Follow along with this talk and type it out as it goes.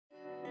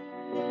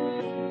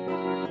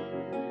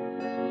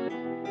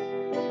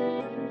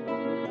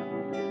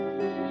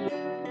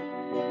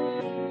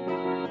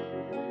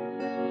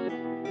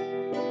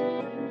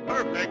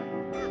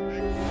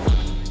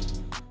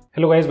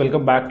Hello guys,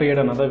 welcome back to yet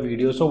another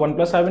video. So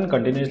OnePlus have been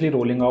continuously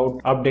rolling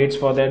out updates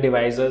for their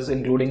devices,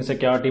 including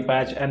security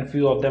patch, and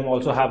few of them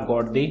also have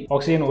got the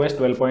OxygenOS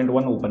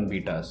 12.1 open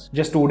betas.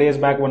 Just 2 days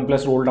back,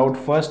 OnePlus rolled out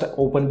first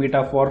open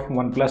beta for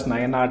OnePlus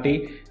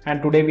 9RT,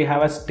 and today we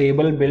have a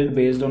stable build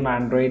based on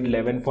Android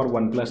 11 for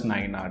OnePlus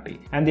 9RT.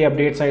 And the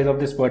update size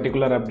of this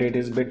particular update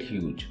is a bit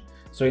huge.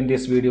 So in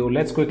this video,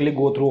 let's quickly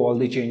go through all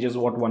the changes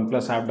what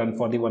OnePlus have done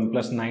for the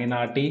OnePlus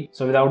 9RT.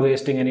 So without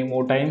wasting any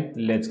more time,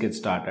 let's get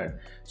started.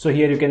 So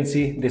here you can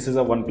see this is a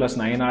OnePlus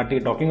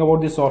 9RT. Talking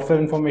about the software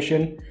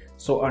information,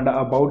 so under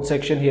about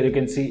section here you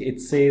can see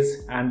it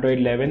says Android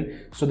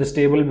 11. So the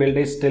stable build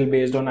is still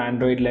based on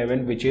Android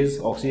 11, which is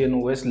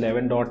OxygenOS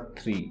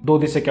 11.3. Though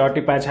the security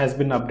patch has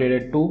been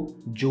updated to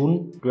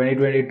June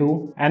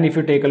 2022, and if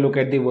you take a look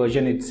at the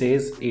version, it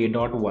says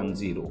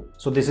A.10.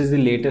 So this is the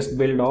latest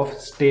build of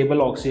stable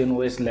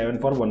OxygenOS 11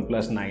 for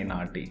OnePlus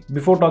 9RT.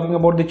 Before talking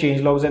about the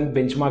changelogs and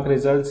benchmark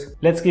results,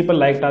 let's keep a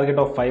like target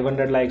of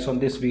 500 likes on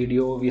this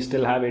video. We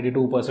still have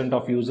 82%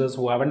 of users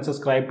who haven't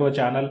subscribed to our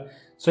channel.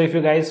 So if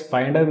you guys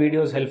find our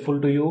videos helpful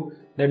to you,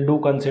 then do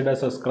consider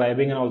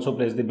subscribing and also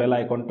press the bell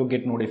icon to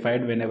get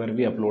notified whenever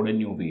we upload a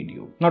new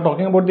video. Now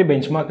talking about the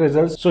benchmark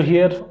results, so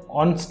here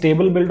on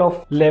stable build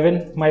of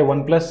 11, my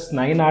OnePlus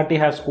 9RT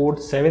has scored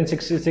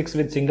 766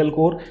 with single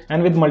core,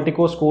 and with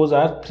multi-core scores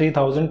are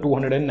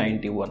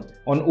 3291.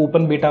 On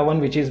open beta 1,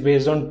 which is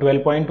based on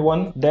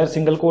 12.1, their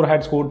single core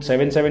had scored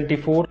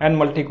 774 and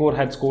multi-core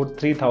had scored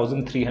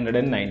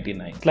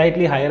 3399.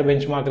 Slightly higher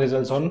benchmark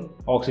results on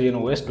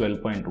OxygenOS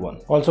 12.1.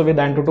 Also with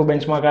AnTuTu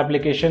benchmark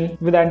application,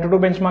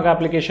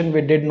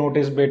 we did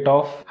notice bit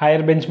of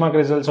higher benchmark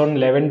results on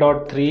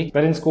 11.3,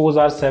 wherein scores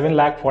are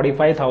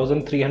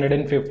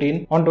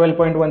 7,45,315. On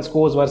 12.1,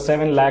 scores were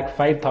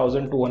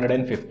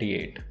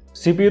 7,05,258.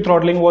 CPU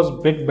throttling was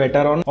bit better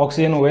on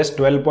OxygenOS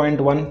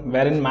 12.1,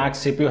 wherein max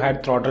CPU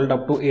had throttled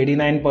up to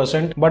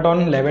 89%, but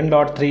on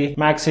 11.3,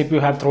 max CPU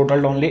had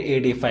throttled only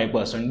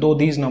 85%, though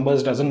these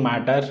numbers doesn't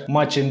matter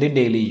much in the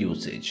daily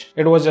usage.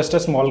 It was just a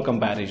small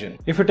comparison.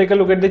 If you take a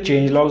look at the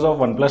changelogs of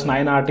OnePlus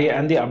 9RT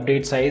and the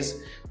update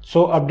size,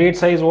 so update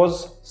size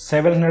was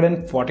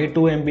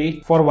 742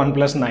 MB for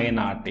OnePlus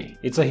 9RT.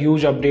 It's a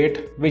huge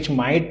update which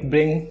might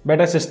bring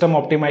better system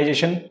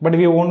optimization, but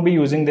we won't be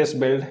using this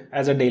build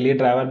as a daily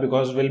driver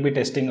because we'll be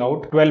testing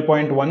out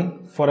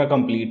 12.1 for a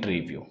complete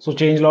review. So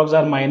changelogs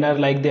are minor,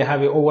 like they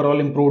have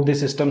overall improved the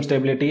system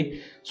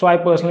stability. So I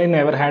personally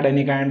never had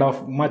any kind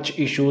of much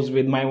issues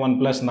with my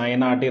OnePlus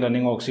 9RT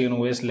running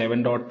OxygenOS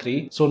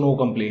 11.3, so no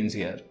complaints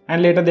here.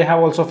 And later they have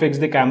also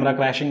fixed the camera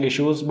crashing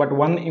issues, but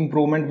one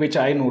improvement which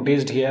I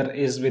noticed here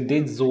is with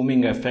the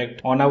zooming effect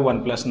on a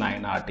OnePlus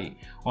 9RT.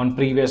 On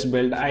previous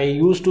build, I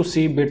used to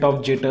see bit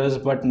of jitters,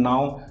 but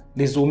now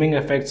the zooming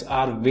effects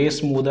are way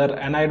smoother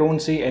and I don't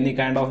see any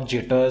kind of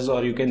jitters,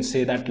 or you can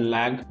say that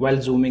lag,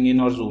 while zooming in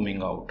or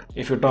zooming out.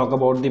 If you talk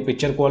about the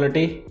picture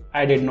quality,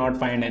 I did not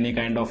find any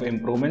kind of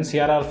improvements.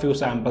 Here are a few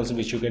samples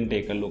which you can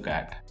take a look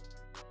at.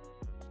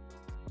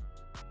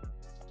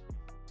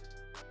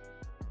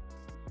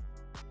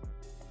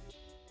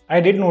 I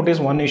did notice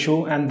one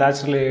issue, and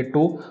that's related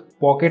to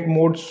pocket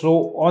mode.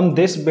 So on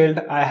this build,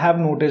 I have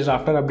noticed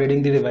after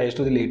updating the device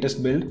to the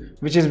latest build,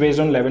 which is based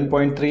on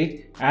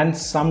 11.3, and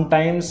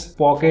sometimes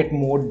pocket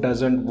mode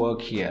doesn't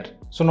work here.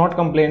 So not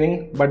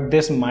complaining, but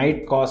this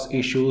might cause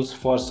issues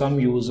for some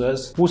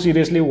users who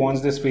seriously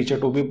wants this feature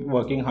to be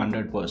working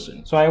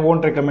 100%. So I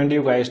won't recommend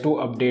you guys to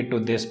update to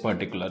this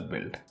particular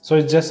build. So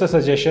it's just a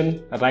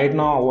suggestion. Right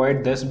now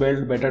avoid this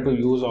build, better to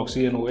use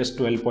OxygenOS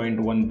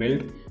 12.1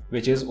 build,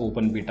 which is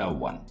open beta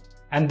 1.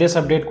 And this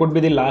update could be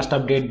the last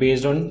update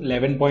based on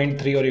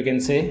 11.3, or you can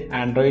say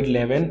Android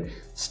 11.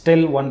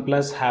 Still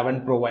OnePlus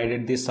haven't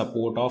provided the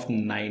support of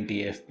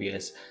 90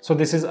 FPS. So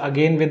this is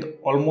again with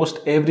almost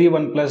every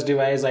OnePlus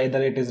device,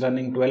 either it is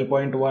running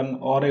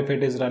 12.1 or if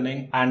it is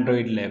running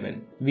Android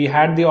 11. We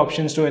had the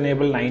options to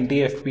enable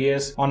 90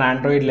 FPS on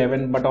Android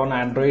 11, but on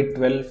Android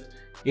 12,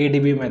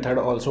 ADB method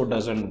also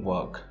doesn't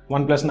work.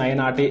 OnePlus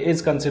 9RT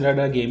is considered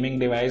a gaming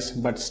device,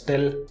 but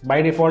still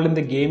by default in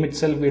the game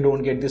itself we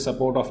don't get the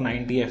support of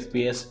 90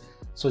 FPS.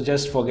 So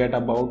just forget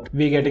about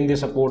we getting the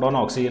support on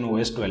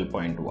OxygenOS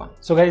 12.1.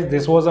 So guys,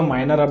 this was a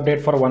minor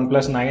update for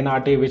OnePlus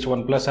 9RT which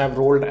OnePlus have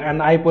rolled,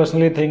 and I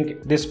personally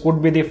think this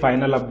could be the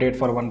final update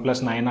for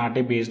OnePlus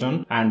 9RT based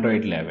on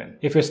Android 11.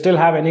 If you still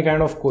have any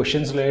kind of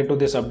questions related to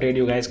this update,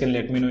 you guys can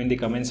let me know in the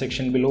comment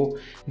section below.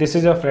 This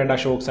is your friend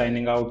Ashok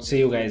signing out. See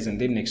you guys in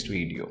the next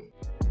video.